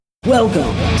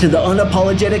Welcome to the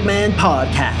Unapologetic Man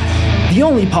Podcast, the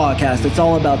only podcast that's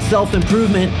all about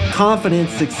self-improvement, confidence,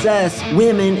 success,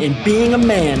 women, and being a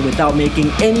man without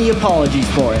making any apologies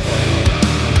for it.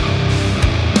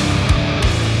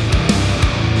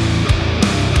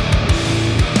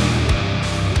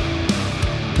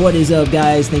 What is up,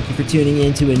 guys? Thank you for tuning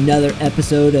in to another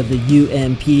episode of the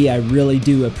UMP. I really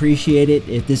do appreciate it.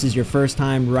 If this is your first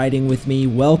time riding with me,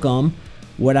 welcome.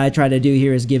 What I try to do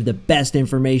here is give the best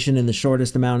information in the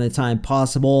shortest amount of time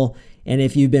possible. And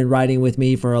if you've been riding with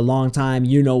me for a long time,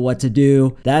 you know what to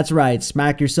do. That's right,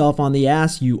 smack yourself on the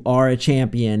ass. You are a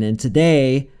champion. And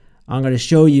today, I'm going to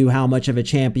show you how much of a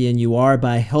champion you are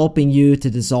by helping you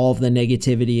to dissolve the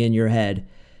negativity in your head.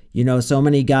 You know, so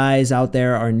many guys out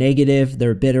there are negative.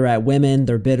 They're bitter at women.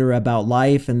 They're bitter about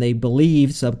life. And they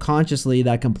believe subconsciously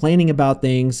that complaining about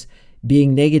things,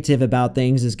 being negative about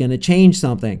things is going to change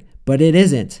something. But it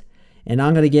isn't. And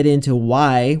I'm going to get into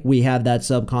why we have that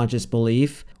subconscious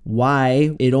belief,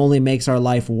 why it only makes our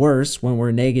life worse when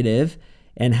we're negative,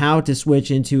 and how to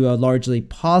switch into a largely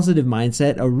positive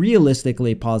mindset, a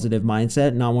realistically positive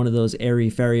mindset, not one of those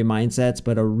airy-fairy mindsets,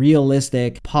 but a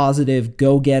realistic, positive,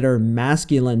 go-getter,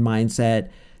 masculine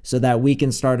mindset so that we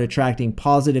can start attracting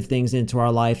positive things into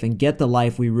our life and get the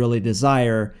life we really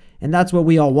desire. And that's what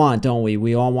we all want, don't we?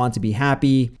 We all want to be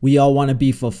happy. We all want to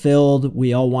be fulfilled.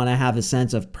 We all want to have a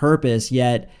sense of purpose,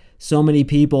 yet so many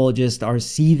people just are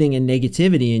seething in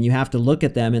negativity, and you have to look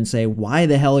at them and say, why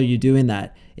the hell are you doing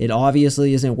that? It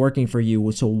obviously isn't working for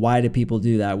you, so why do people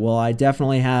do that? Well, I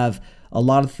definitely have a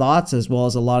lot of thoughts as well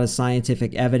as a lot of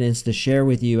scientific evidence to share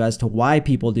with you as to why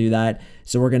people do that,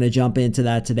 so we're going to jump into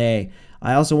that today.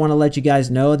 I also want to let you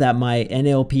guys know that my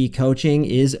NLP coaching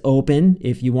is open.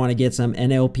 If you want to get some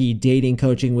NLP dating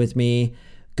coaching with me,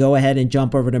 go ahead and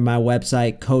jump over to my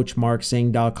website,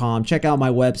 coachmarksing.com. Check out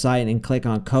my website and click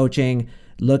on coaching.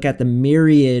 Look at the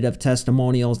myriad of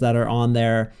testimonials that are on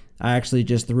there. I actually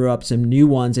just threw up some new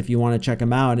ones if you want to check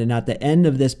them out. And at the end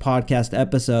of this podcast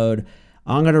episode,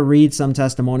 I'm going to read some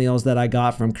testimonials that I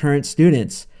got from current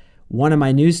students. One of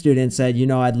my new students said,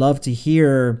 I'd love to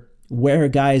hear where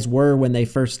guys were when they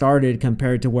first started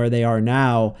compared to where they are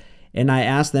now. And I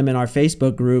asked them in our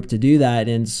Facebook group to do that.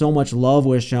 And so much love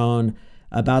was shown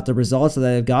about the results that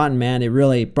they've gotten, man. It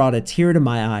really brought a tear to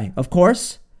my eye. Of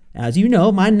course, as you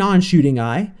know, my non-shooting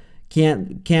eye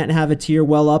can't have a tear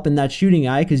well up in that shooting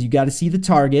eye because you got to see the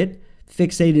target,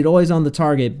 fixated always on the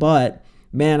target. But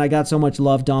man, I got so much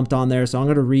love dumped on there. So I'm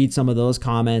going to read some of those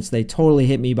comments. They totally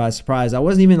hit me by surprise. I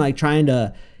wasn't even trying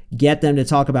to get them to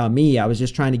talk about me. I was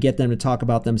just trying to get them to talk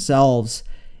about themselves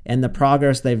and the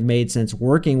progress they've made since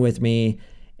working with me.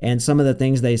 And some of the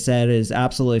things they said is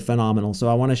absolutely phenomenal. So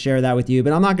I want to share that with you,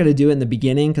 but I'm not going to do it in the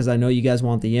beginning because I know you guys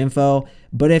want the info.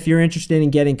 But if you're interested in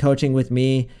getting coaching with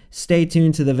me, stay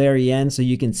tuned to the very end so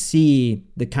you can see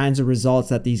the kinds of results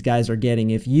that these guys are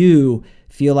getting. If you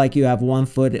feel like you have one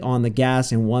foot on the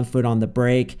gas and one foot on the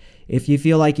brake, if you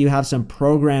feel like you have some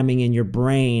programming in your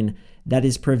brain that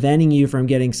is preventing you from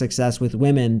getting success with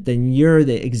women, then you're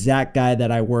the exact guy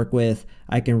that I work with.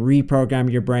 I can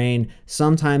reprogram your brain,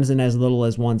 sometimes in as little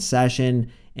as one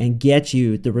session, and get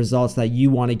you the results that you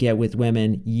want to get with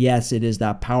women. Yes, it is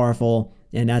that powerful.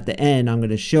 And at the end, I'm going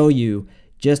to show you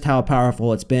just how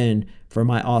powerful it's been for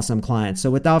my awesome clients. So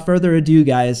without further ado,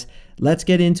 guys, let's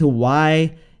get into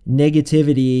why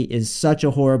negativity is such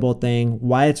a horrible thing,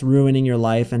 why it's ruining your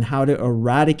life, and how to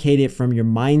eradicate it from your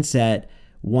mindset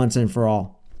once and for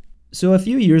all. So a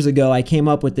few years ago, I came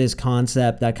up with this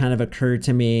concept that kind of occurred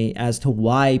to me as to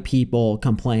why people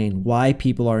complain, why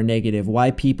people are negative, why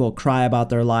people cry about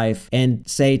their life and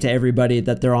say to everybody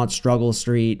that they're on struggle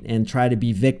street and try to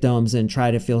be victims and try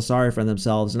to feel sorry for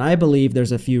themselves. And I believe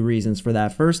there's a few reasons for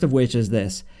that. First of which is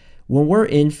this: when we're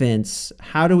infants,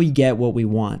 how do we get what we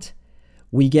want?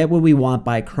 We get what we want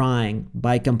by crying,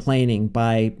 by complaining,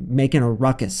 by making a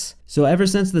ruckus. So ever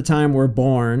since the time we're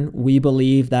born, we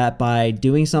believe that by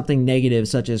doing something negative,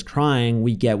 such as crying,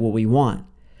 we get what we want.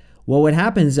 Well, what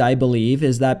happens, I believe,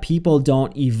 is that people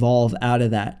don't evolve out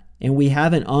of that. And we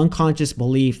have an unconscious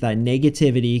belief that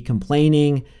negativity,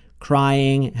 complaining,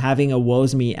 crying, having a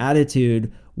woe's me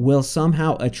attitude will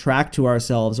somehow attract to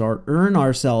ourselves or earn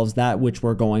ourselves that which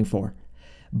we're going for.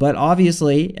 But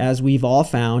obviously, as we've all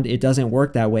found, it doesn't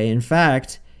work that way. In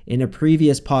fact, in a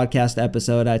previous podcast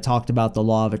episode, I talked about the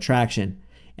law of attraction.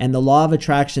 And the law of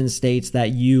attraction states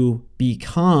that you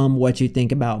become what you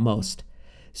think about most.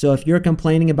 So if you're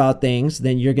complaining about things,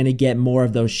 then you're going to get more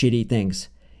of those shitty things.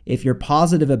 If you're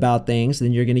positive about things,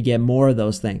 then you're going to get more of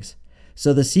those things.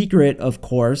 So the secret, of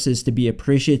course, is to be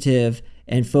appreciative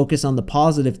and focus on the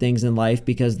positive things in life,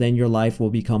 because then your life will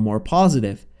become more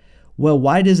positive. Well,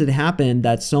 why does it happen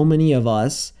that so many of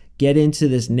us get into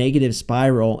this negative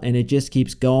spiral and it just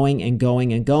keeps going and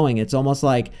going and going? It's almost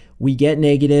like we get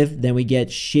negative, then we get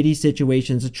shitty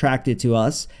situations attracted to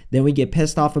us, then we get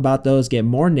pissed off about those, get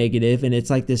more negative, and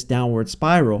it's like this downward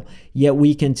spiral. Yet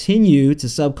we continue to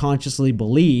subconsciously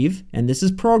believe, and this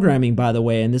is programming, by the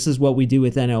way, and this is what we do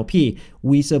with NLP.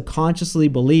 We subconsciously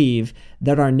believe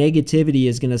that our negativity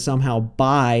is going to somehow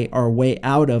buy our way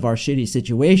out of our shitty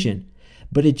situation.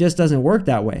 But it just doesn't work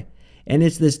that way. And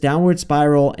it's this downward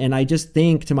spiral. And I just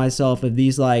think to myself of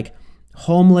these like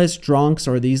homeless drunks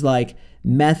or these like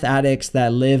meth addicts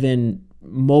that live in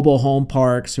mobile home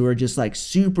parks who are just like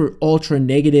super ultra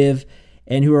negative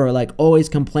and who are like always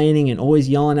complaining and always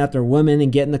yelling at their women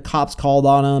and getting the cops called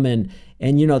on them.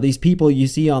 And you know, these people you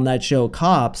see on that show,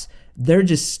 Cops, they're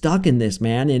just stuck in this,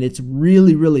 man. And it's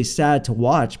really, really sad to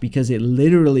watch because it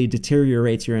literally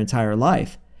deteriorates your entire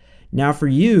life. Now for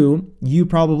you, you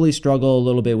probably struggle a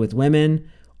little bit with women,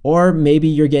 or maybe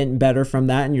you're getting better from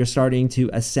that and you're starting to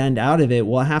ascend out of it.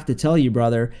 Well, I have to tell you,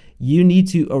 brother, you need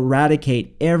to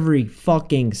eradicate every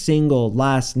fucking single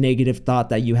last negative thought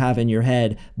that you have in your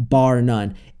head, bar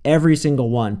none. Every single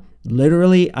one.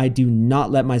 Literally, I do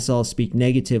not let myself speak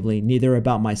negatively, neither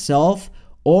about myself,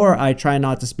 or I try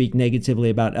not to speak negatively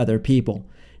about other people.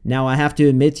 Now, I have to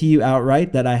admit to you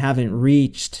outright that I haven't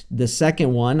reached the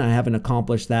second one. I haven't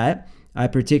accomplished that. I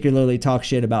particularly talk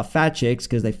shit about fat chicks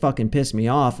because they fucking piss me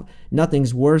off.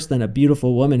 Nothing's worse than a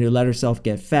beautiful woman who let herself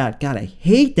get fat. God, I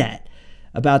hate that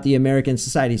about the American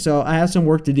society. So I have some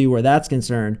work to do where that's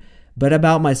concerned. But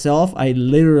about myself, I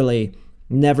literally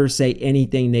never say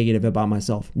anything negative about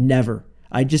myself. Never.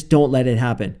 I just don't let it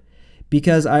happen.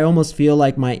 Because I almost feel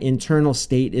like my internal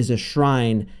state is a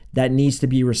shrine that needs to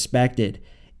be respected.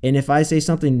 And if I say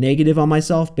something negative on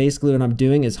myself, basically what I'm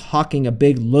doing is hawking a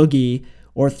big loogie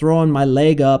or throwing my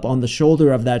leg up on the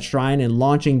shoulder of that shrine and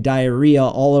launching diarrhea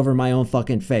all over my own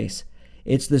fucking face.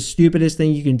 It's the stupidest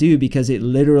thing you can do because it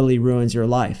literally ruins your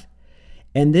life.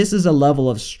 And this is a level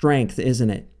of strength,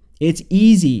 isn't it? It's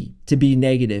easy to be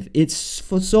negative. It's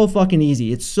so fucking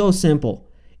easy. It's so simple.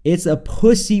 It's a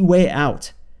pussy way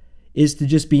out is to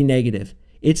just be negative.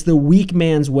 It's the weak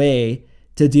man's way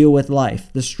to deal with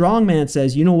life. The strong man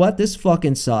says, you know what, this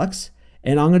fucking sucks,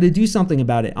 and I'm going to do something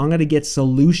about it. I'm going to get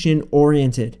solution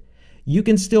oriented. You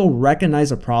can still recognize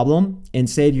a problem and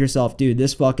say to yourself, dude,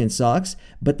 this fucking sucks.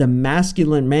 But the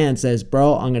masculine man says,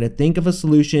 bro, I'm going to think of a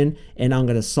solution and I'm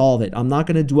going to solve it. I'm not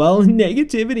going to dwell in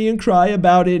negativity and cry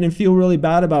about it and feel really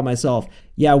bad about myself.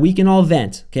 Yeah, we can all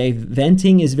vent, okay?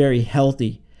 Venting is very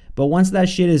healthy. But once that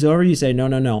shit is over, you say, no,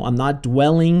 I'm not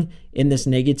dwelling in this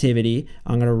negativity.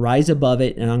 I'm going to rise above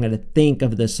it and I'm going to think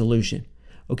of the solution.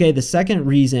 Okay, the second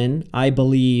reason I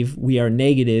believe we are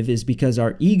negative is because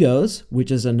our egos,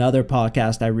 which is another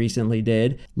podcast I recently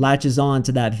did, latches on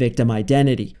to that victim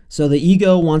identity. So the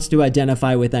ego wants to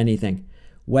identify with anything,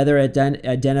 whether it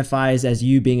identifies as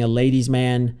you being a ladies'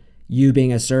 man, you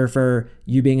being a surfer,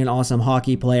 you being an awesome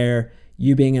hockey player,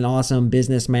 you being an awesome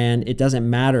businessman. It doesn't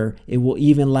matter. It will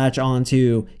even latch on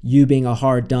to you being a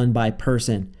hard done by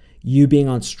person, you being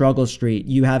on struggle street,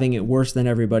 you having it worse than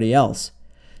everybody else.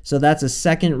 So that's a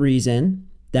second reason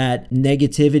that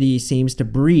negativity seems to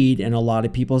breed in a lot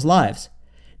of people's lives.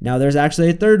 Now, there's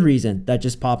actually a third reason that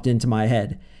just popped into my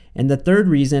head. And the third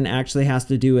reason actually has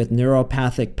to do with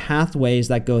neuropathic pathways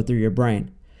that go through your brain.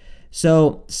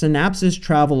 So synapses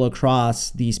travel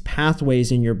across these pathways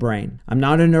in your brain. I'm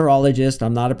not a neurologist.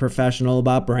 I'm not a professional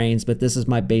about brains, but this is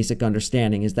my basic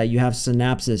understanding is that you have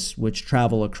synapses which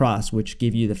travel across, which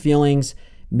give you the feelings,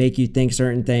 make you think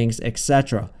certain things,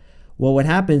 etc. Well, what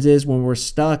happens is when we're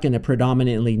stuck in a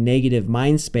predominantly negative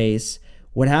mind space,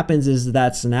 what happens is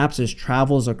that synapses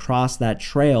travels across that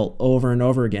trail over and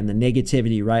over again, the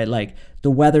negativity, right? Like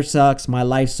the weather sucks, my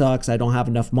life sucks, I don't have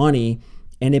enough money,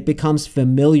 and it becomes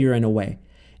familiar in a way.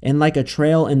 And like a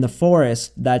trail in the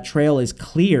forest, that trail is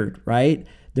cleared, right?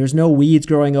 There's no weeds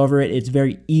growing over it. It's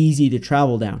very easy to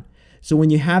travel down. So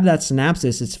when you have that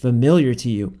synapses, it's familiar to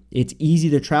you. It's easy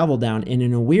to travel down, and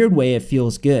in a weird way, it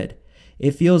feels good.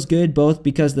 It feels good both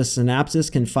because the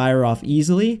synapses can fire off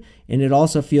easily, and it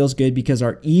also feels good because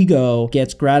our ego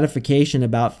gets gratification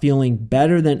about feeling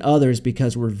better than others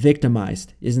because we're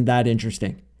victimized. Isn't that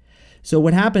interesting? So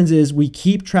what happens is we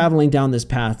keep traveling down this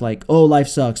path like, oh, life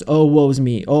sucks. Oh, woe's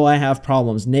me. Oh, I have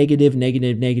problems. Negative,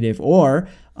 negative, negative. Or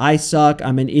I suck.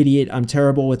 I'm an idiot. I'm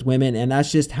terrible with women. And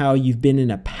that's just how you've been in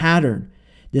a pattern.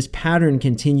 This pattern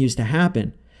continues to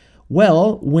happen.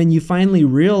 Well, when you finally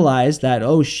realize that,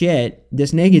 oh shit,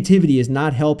 this negativity is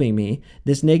not helping me,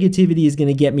 this negativity is going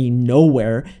to get me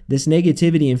nowhere, this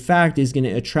negativity, in fact, is going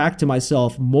to attract to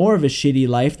myself more of a shitty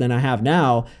life than I have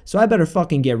now, so I better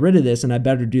fucking get rid of this and I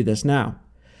better do this now.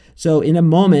 So in a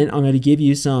moment, I'm going to give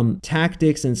you some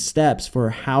tactics and steps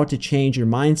for how to change your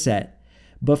mindset.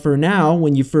 But for now,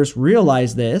 when you first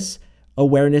realize this,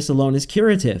 awareness alone is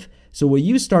curative. So what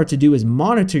you start to do is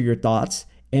monitor your thoughts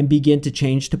and begin to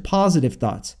change to positive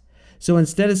thoughts. So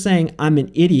instead of saying, I'm an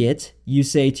idiot, you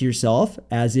say to yourself,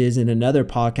 as is in another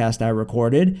podcast I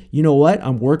recorded, you know what?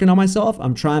 I'm working on myself.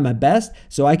 I'm trying my best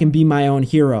so I can be my own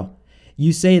hero.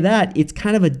 You say that, it's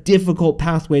kind of a difficult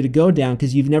pathway to go down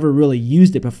because you've never really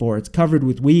used it before. It's covered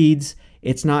with weeds.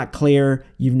 It's not clear.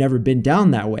 You've never been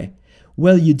down that way.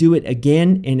 Well, you do it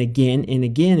again and again and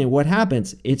again. And what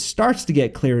happens? It starts to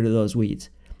get clear to those weeds.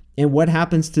 And what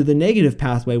happens to the negative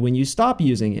pathway when you stop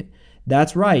using it?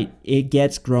 That's right, it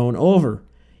gets grown over.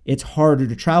 It's harder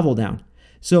to travel down.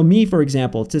 So me, for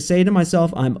example, to say to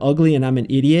myself, I'm ugly and I'm an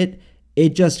idiot,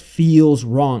 it just feels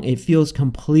wrong. It feels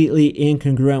completely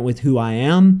incongruent with who I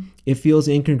am. It feels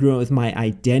incongruent with my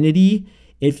identity.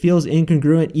 It feels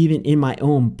incongruent even in my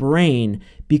own brain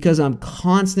because I'm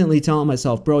constantly telling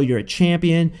myself, bro, you're a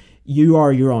champion. You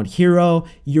are your own hero.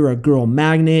 You're a girl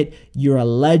magnet. You're a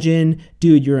legend.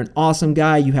 Dude, you're an awesome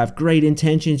guy. You have great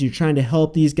intentions. You're trying to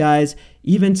help these guys.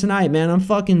 Even tonight, man, I'm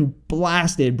fucking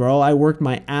blasted, bro. I worked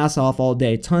my ass off all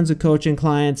day. Tons of coaching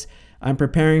clients. I'm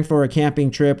preparing for a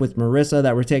camping trip with Marissa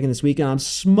that we're taking this weekend. I'm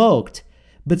smoked.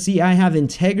 But see, I have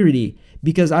integrity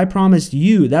because I promised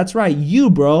you, that's right, you,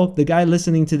 bro, the guy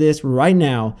listening to this right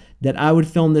now, that I would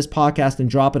film this podcast and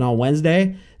drop it on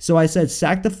Wednesday. So I said,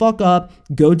 sack the fuck up,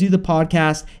 go do the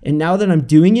podcast. And now that I'm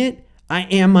doing it, I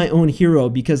am my own hero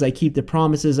because I keep the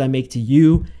promises I make to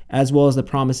you as well as the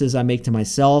promises I make to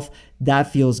myself.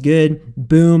 That feels good.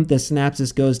 Boom, the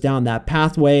synapses goes down that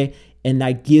pathway and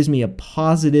that gives me a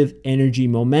positive energy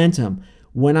momentum.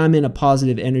 When I'm in a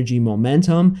positive energy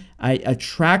momentum, I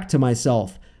attract to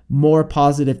myself more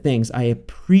positive things. I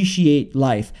appreciate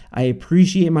life. I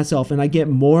appreciate myself and I get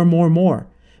more and more and more.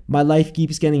 My life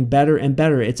keeps getting better and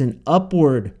better. It's an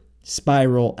upward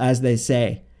spiral, as they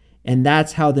say. And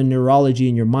that's how the neurology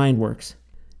in your mind works.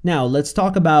 Now, let's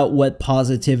talk about what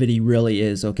positivity really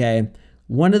is, okay?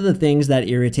 One of the things that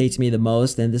irritates me the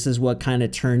most, and this is what kind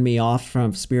of turned me off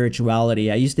from spirituality.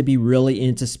 I used to be really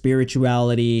into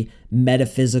spirituality,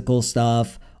 metaphysical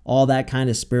stuff, all that kind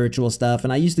of spiritual stuff.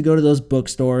 And I used to go to those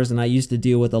bookstores and I used to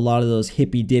deal with a lot of those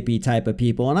hippy dippy type of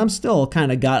people. And I'm still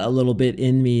kind of got a little bit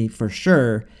in me for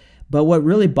sure. But what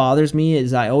really bothers me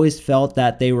is I always felt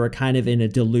that they were kind of in a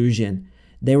delusion.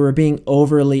 They were being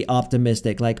overly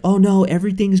optimistic, like, oh no,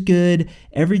 everything's good,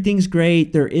 everything's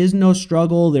great, there is no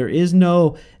struggle, there is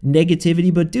no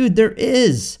negativity. But dude, there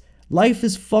is. Life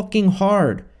is fucking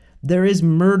hard. There is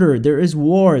murder, there is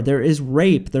war, there is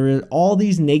rape, there is all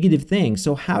these negative things.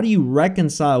 So how do you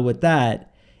reconcile with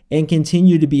that and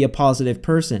continue to be a positive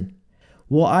person?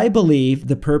 Well, I believe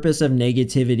the purpose of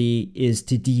negativity is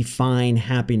to define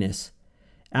happiness.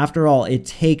 After all, it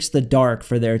takes the dark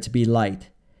for there to be light.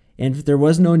 And if there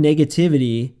was no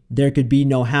negativity, there could be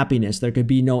no happiness. There could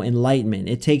be no enlightenment.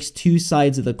 It takes two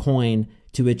sides of the coin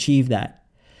to achieve that.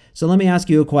 So let me ask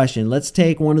you a question. Let's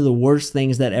take one of the worst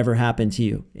things that ever happened to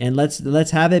you. And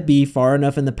let's have it be far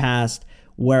enough in the past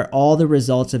where all the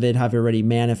results of it have already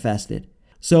manifested.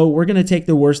 So we're going to take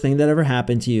the worst thing that ever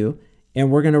happened to you and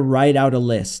we're going to write out a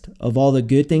list of all the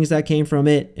good things that came from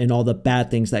it and all the bad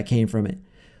things that came from it.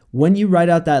 When you write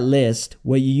out that list,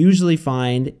 what you usually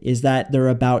find is that they're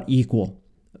about equal.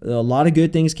 A lot of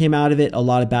good things came out of it. A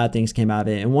lot of bad things came out of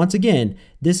it. And once again,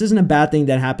 this isn't a bad thing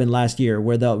that happened last year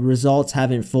where the results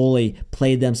haven't fully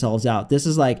played themselves out. This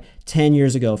is like 10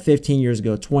 years ago, 15 years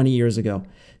ago, 20 years ago.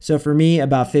 So for me,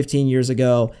 about 15 years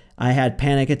ago, I had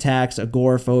panic attacks,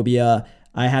 agoraphobia.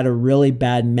 I had a really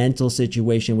bad mental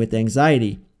situation with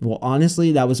anxiety. Well,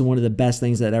 honestly, that was one of the best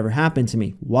things that ever happened to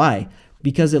me. Why?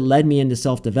 Because it led me into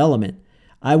self-development.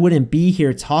 I wouldn't be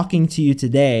here talking to you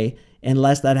today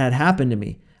unless that had happened to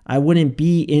me. I wouldn't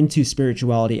be into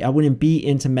spirituality. I wouldn't be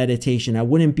into meditation. I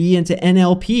wouldn't be into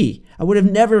NLP. I would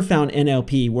have never found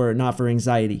NLP were it not for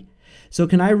anxiety. So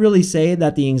can I really say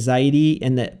that the anxiety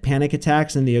and the panic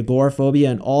attacks and the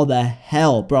agoraphobia and all the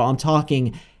hell, bro, I'm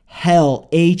talking hell,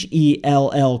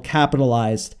 Hell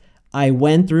capitalized, I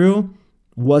went through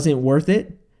wasn't worth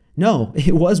it? No,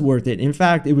 it was worth it. In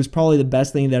fact, it was probably the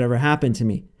best thing that ever happened to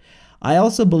me. I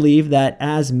also believe that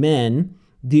as men,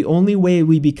 the only way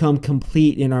we become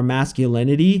complete in our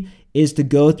masculinity is to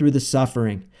go through the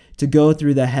suffering, to go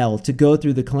through the hell, to go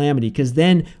through the calamity, because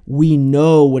then we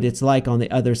know what it's like on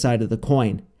the other side of the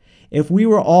coin. If we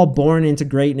were all born into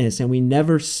greatness and we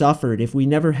never suffered, if we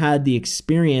never had the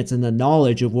experience and the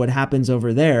knowledge of what happens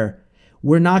over there,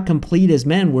 we're not complete as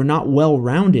men. We're not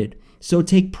well-rounded. So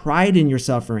take pride in your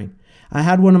suffering. I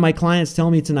had one of my clients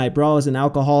tell me tonight, bro, I was an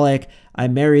alcoholic. I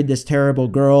married this terrible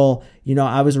girl.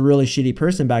 I was a really shitty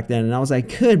person back then. And I was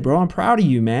like, good, bro. I'm proud of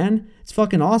you, man. It's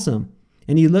fucking awesome.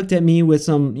 And he looked at me with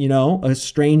some, a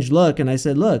strange look. And I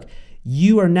said, look,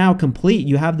 you are now complete.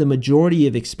 You have the majority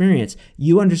of experience.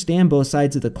 You understand both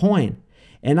sides of the coin.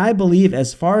 And I believe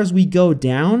as far as we go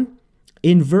down,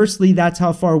 inversely, that's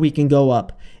how far we can go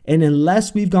up. And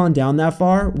unless we've gone down that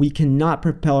far, we cannot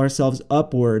propel ourselves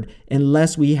upward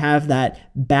unless we have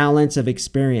that balance of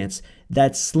experience,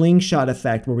 that slingshot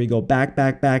effect where we go back,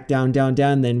 down,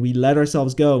 then we let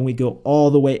ourselves go and we go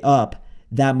all the way up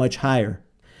that much higher.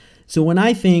 So when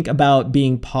I think about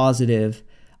being positive,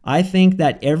 I think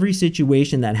that every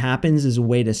situation that happens is a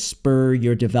way to spur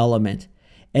your development.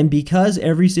 And because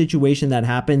every situation that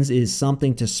happens is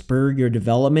something to spur your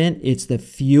development, it's the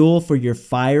fuel for your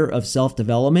fire of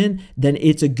self-development, then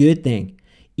it's a good thing.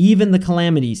 Even the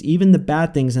calamities, even the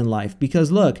bad things in life.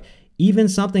 Because look, even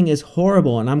something as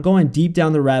horrible, and I'm going deep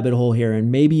down the rabbit hole here, and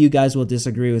maybe you guys will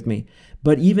disagree with me,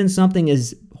 but even something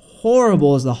as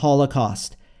horrible as the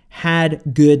Holocaust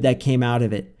had good that came out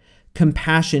of it.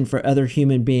 Compassion for other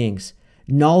human beings.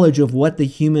 Knowledge of what the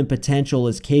human potential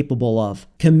is capable of,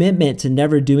 commitment to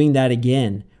never doing that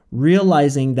again,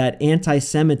 realizing that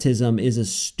anti-Semitism is a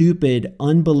stupid,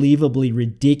 unbelievably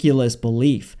ridiculous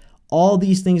belief. All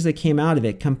these things that came out of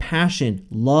it, compassion,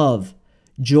 love,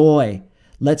 joy.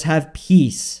 Let's have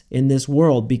peace in this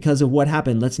world because of what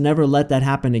happened. Let's never let that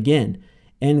happen again.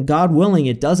 And God willing,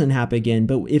 it doesn't happen again.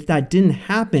 But if that didn't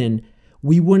happen,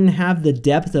 we wouldn't have the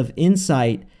depth of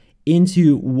insight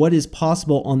into what is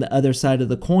possible on the other side of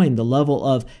the coin, the level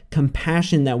of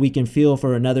compassion that we can feel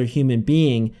for another human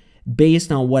being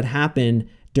based on what happened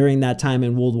during that time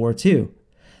in World War II.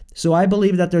 So I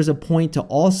believe that there's a point to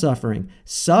all suffering.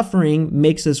 Suffering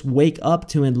makes us wake up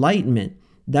to enlightenment,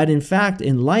 that in fact,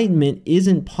 enlightenment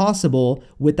isn't possible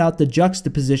without the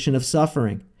juxtaposition of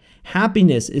suffering.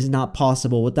 Happiness is not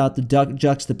possible without the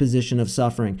juxtaposition of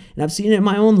suffering. And I've seen it in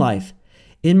my own life.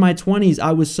 In my 20s,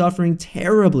 I was suffering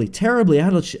terribly.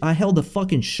 I held a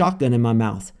fucking shotgun in my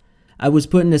mouth. I was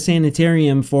put in a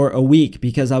sanitarium for a week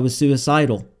because I was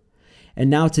suicidal.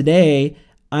 And now today,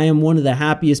 I am one of the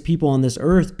happiest people on this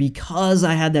earth because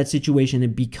I had that situation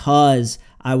and because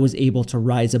I was able to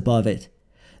rise above it.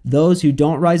 Those who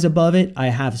don't rise above it, I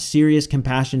have serious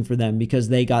compassion for them because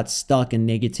they got stuck in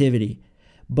negativity.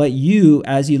 But you,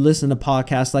 as you listen to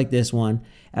podcasts like this one,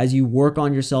 as you work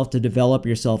on yourself to develop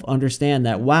yourself, understand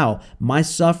that, wow, my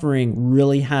suffering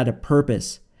really had a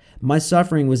purpose. My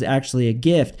suffering was actually a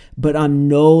gift, but I'm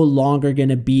no longer going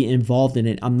to be involved in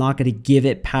it. I'm not going to give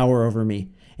it power over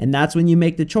me. And that's when you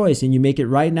make the choice, and you make it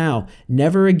right now.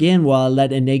 Never again will I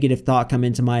let a negative thought come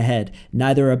into my head,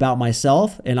 neither about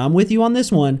myself, and I'm with you on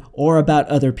this one, or about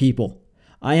other people.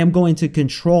 I am going to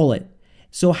control it.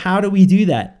 So how do we do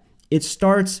that? It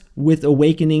starts with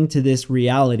awakening to this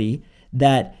reality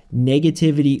that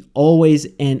negativity always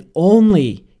and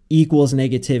only equals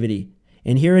negativity.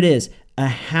 And here it is. A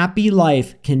happy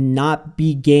life cannot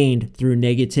be gained through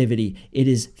negativity. It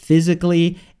is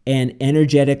physically and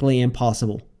energetically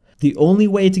impossible. The only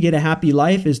way to get a happy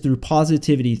life is through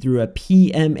positivity, through a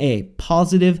PMA,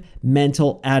 positive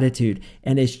mental attitude.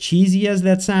 And as cheesy as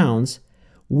that sounds,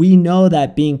 we know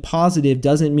that being positive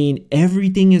doesn't mean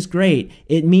everything is great.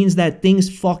 It means that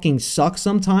things fucking suck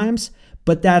sometimes,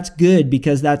 but that's good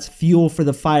because that's fuel for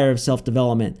the fire of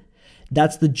self-development.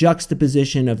 That's the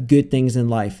juxtaposition of good things in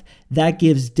life. That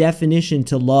gives definition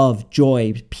to love,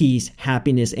 joy, peace,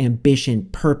 happiness, ambition,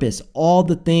 purpose, all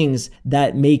the things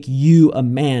that make you a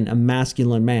man, a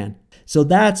masculine man. So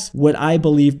that's what I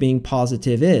believe being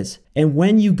positive is. And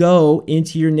when you go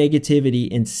into your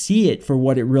negativity and see it for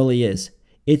what it really is,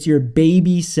 it's your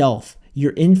baby self,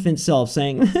 your infant self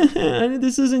saying,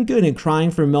 this isn't good, and crying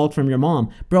for milk from your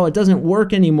mom. Bro, it doesn't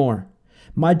work anymore.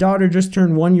 My daughter just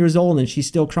turned 1 year old and she's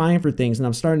still crying for things. And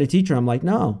I'm starting to teach her. I'm like,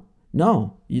 no,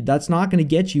 that's not going to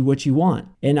get you what you want.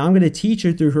 And I'm going to teach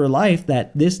her through her life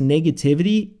that this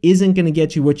negativity isn't going to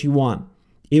get you what you want.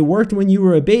 It worked when you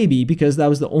were a baby because that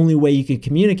was the only way you could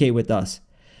communicate with us.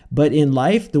 But in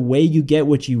life, the way you get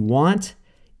what you want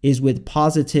is with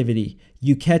positivity.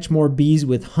 You catch more bees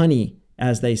with honey,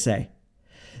 as they say.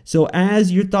 So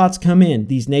as your thoughts come in,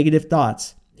 these negative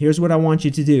thoughts, here's what I want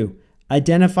you to do.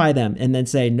 Identify them and then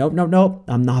say, nope,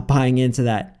 I'm not buying into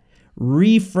that.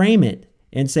 Reframe it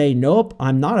and say, nope,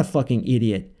 I'm not a fucking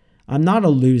idiot. I'm not a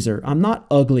loser. I'm not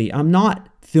ugly. I'm not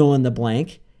fill in the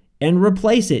blank, and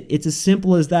replace it. It's as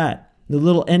simple as that. The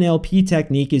little NLP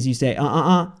technique is you say,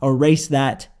 erase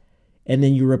that, and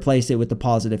then you replace it with the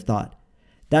positive thought.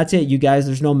 That's it, you guys.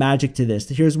 There's no magic to this.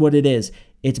 Here's what it is.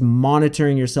 It's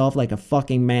monitoring yourself like a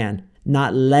fucking man,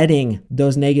 not letting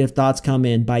those negative thoughts come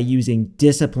in by using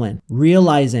discipline,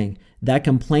 realizing that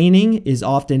complaining is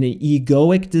often an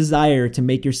egoic desire to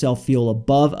make yourself feel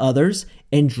above others,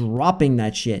 and dropping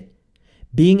that shit.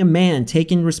 Being a man,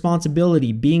 taking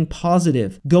responsibility, being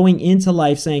positive, going into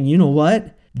life saying, you know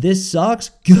what? This sucks.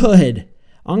 Good.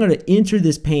 I'm going to enter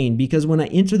this pain, because when I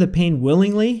enter the pain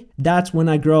willingly, that's when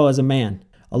I grow as a man.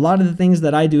 A lot of the things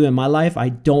that I do in my life, I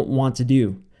don't want to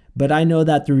do. But I know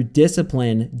that through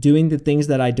discipline, doing the things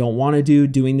that I don't want to do,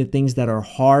 doing the things that are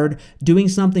hard, doing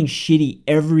something shitty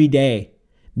every day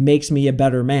makes me a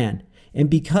better man. And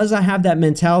because I have that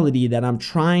mentality that I'm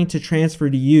trying to transfer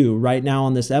to you right now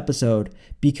on this episode,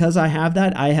 because I have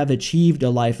that, I have achieved a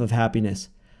life of happiness.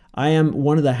 I am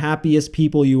one of the happiest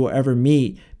people you will ever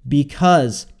meet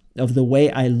because of the way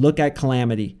I look at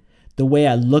calamity, the way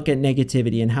I look at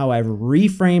negativity, and how I've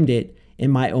reframed it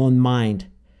in my own mind.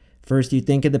 First, you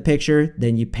think of the picture,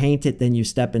 then you paint it, then you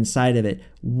step inside of it.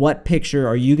 What picture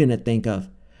are you going to think of?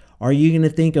 Are you going to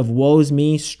think of woe's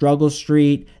me, struggle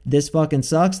street, this fucking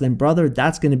sucks? Then brother,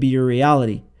 that's going to be your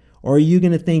reality. Or are you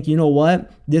going to think, you know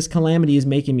what? This calamity is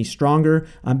making me stronger.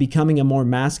 I'm becoming a more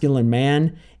masculine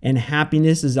man, and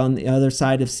happiness is on the other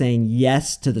side of saying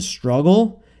yes to the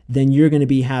struggle. Then you're going to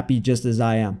be happy just as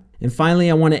I am. And finally,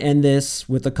 I want to end this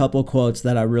with a couple quotes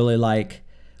that I really like.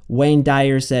 Wayne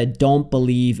Dyer said, "Don't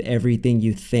believe everything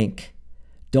you think."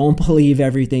 Don't believe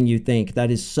everything you think. That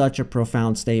is such a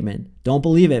profound statement. Don't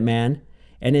believe it, man.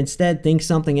 And instead, think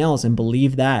something else and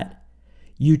believe that.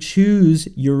 You choose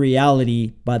your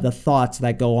reality by the thoughts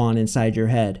that go on inside your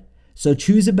head. So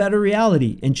choose a better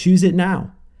reality and choose it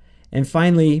now. And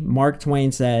finally, Mark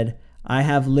Twain said, "I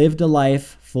have lived a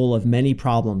life full of many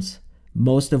problems,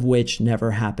 most of which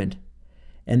never happened."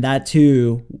 And that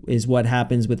too is what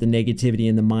happens with the negativity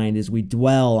in the mind, is we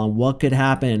dwell on what could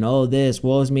happen. Oh, this,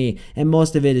 woe's me. And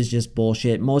most of it is just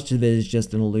bullshit. Most of it is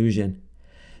just an illusion.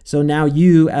 So now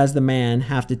you, as the man,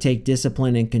 have to take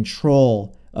discipline and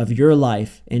control of your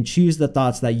life and choose the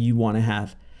thoughts that you want to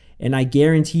have. And I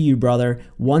guarantee you, brother,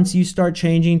 once you start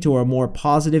changing to a more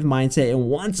positive mindset, and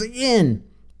once again,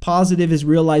 positive is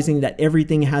realizing that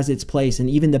everything has its place, and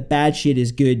even the bad shit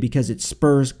is good because it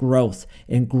spurs growth,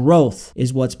 and growth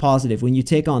is what's positive. When you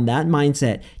take on that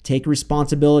mindset, take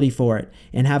responsibility for it,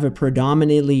 and have a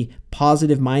predominantly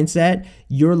positive mindset,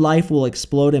 your life will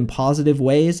explode in positive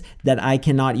ways that I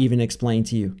cannot even explain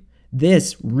to you.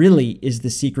 This really is the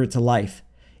secret to life,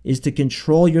 is to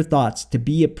control your thoughts, to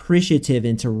be appreciative,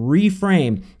 and to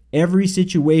reframe every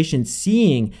situation,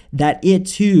 seeing that it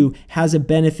too has a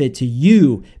benefit to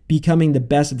you becoming the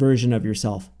best version of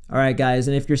yourself. All right, guys,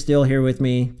 and if you're still here with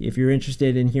me, if you're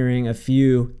interested in hearing a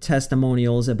few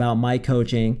testimonials about my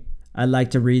coaching, I'd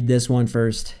like to read this one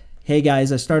first. Hey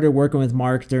guys, I started working with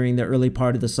Mark during the early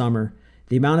part of the summer.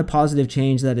 The amount of positive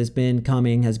change that has been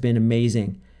coming has been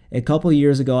amazing. A couple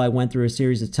years ago, I went through a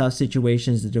series of tough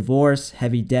situations, a divorce,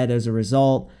 heavy debt as a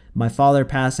result, my father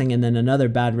passing, and then another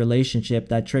bad relationship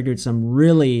that triggered some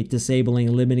really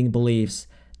disabling limiting beliefs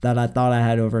that I thought I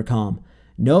had overcome.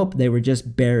 Nope, they were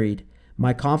just buried.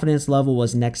 My confidence level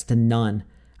was next to none.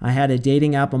 I had a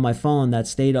dating app on my phone that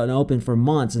stayed unopened for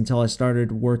months until I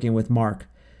started working with Mark.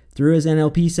 Through his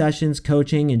NLP sessions,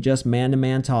 coaching, and just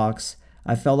man-to-man talks,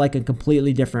 I felt like a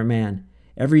completely different man.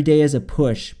 Every day is a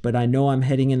push, but I know I'm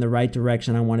heading in the right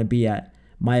direction I want to be at.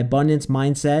 My abundance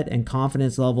mindset and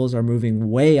confidence levels are moving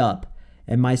way up,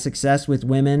 and my success with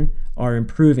women are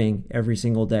improving every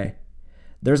single day.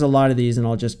 There's a lot of these, and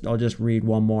I'll just read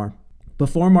one more.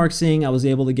 Before Mark Sing, I was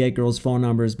able to get girls' phone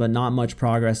numbers, but not much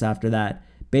progress after that.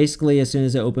 Basically, as soon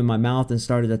as I opened my mouth and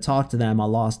started to talk to them, I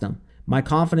lost them. My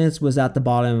confidence was at the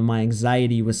bottom, and my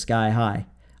anxiety was sky high.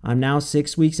 I'm now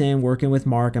 6 weeks in working with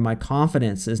Mark, and my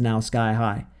confidence is now sky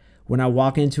high. When I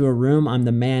walk into a room, I'm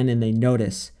the man, and they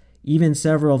notice. Even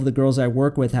several of the girls I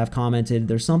work with have commented,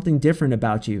 "There's something different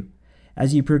about you."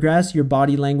 As you progress, your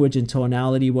body language and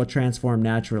tonality will transform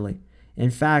naturally. In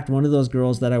fact, one of those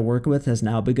girls that I work with has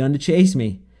now begun to chase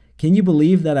me. Can you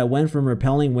believe that I went from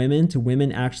repelling women to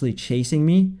women actually chasing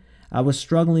me? I was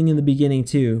struggling in the beginning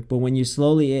too, but when you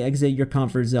slowly exit your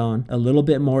comfort zone a little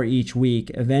bit more each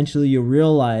week, eventually you'll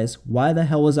realize, why the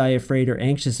hell was I afraid or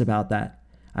anxious about that?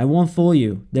 I won't fool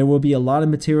you. There will be a lot of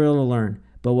material to learn.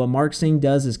 But what Mark Sing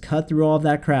does is cut through all of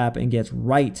that crap and gets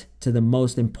right to the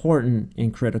most important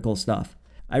and critical stuff.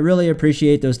 I really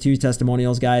appreciate those 2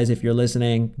 testimonials, guys. If you're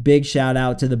listening, big shout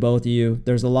out to the both of you.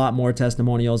 There's a lot more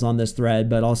testimonials on this thread,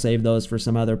 but I'll save those for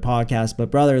some other podcasts.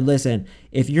 But brother, listen,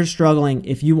 if you're struggling,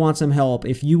 if you want some help,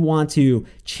 if you want to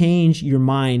change your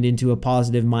mind into a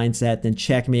positive mindset, then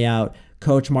check me out.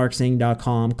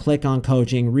 CoachMarkSing.com. Click on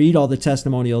coaching, read all the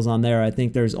testimonials on there. I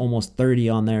think there's almost 30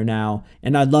 on there now.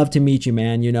 And I'd love to meet you,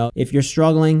 man. You know, if you're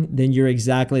struggling, then you're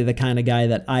exactly the kind of guy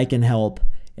that I can help.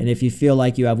 And if you feel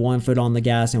like you have one foot on the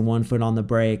gas and one foot on the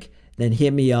brake, then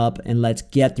hit me up and let's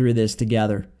get through this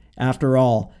together. After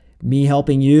all, me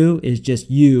helping you is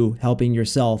just you helping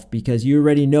yourself, because you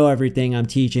already know everything I'm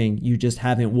teaching. You just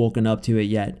haven't woken up to it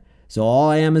yet. So all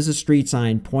I am is a street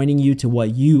sign pointing you to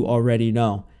what you already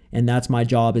know. And that's my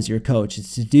job as your coach,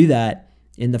 is to do that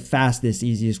in the fastest,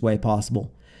 easiest way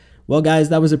possible. Well, guys,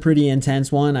 that was a pretty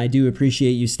intense one. I do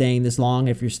appreciate you staying this long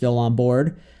if you're still on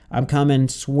board. I'm coming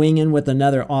swinging with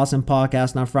another awesome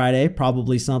podcast on Friday,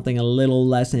 probably something a little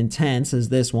less intense as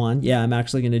this one. Yeah, I'm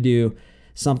actually going to do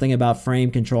something about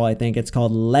frame control. I think it's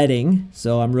called leading.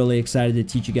 So I'm really excited to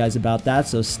teach you guys about that.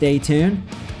 So stay tuned.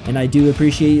 And I do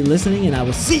appreciate you listening, and I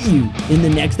will see you in the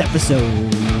next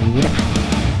episode.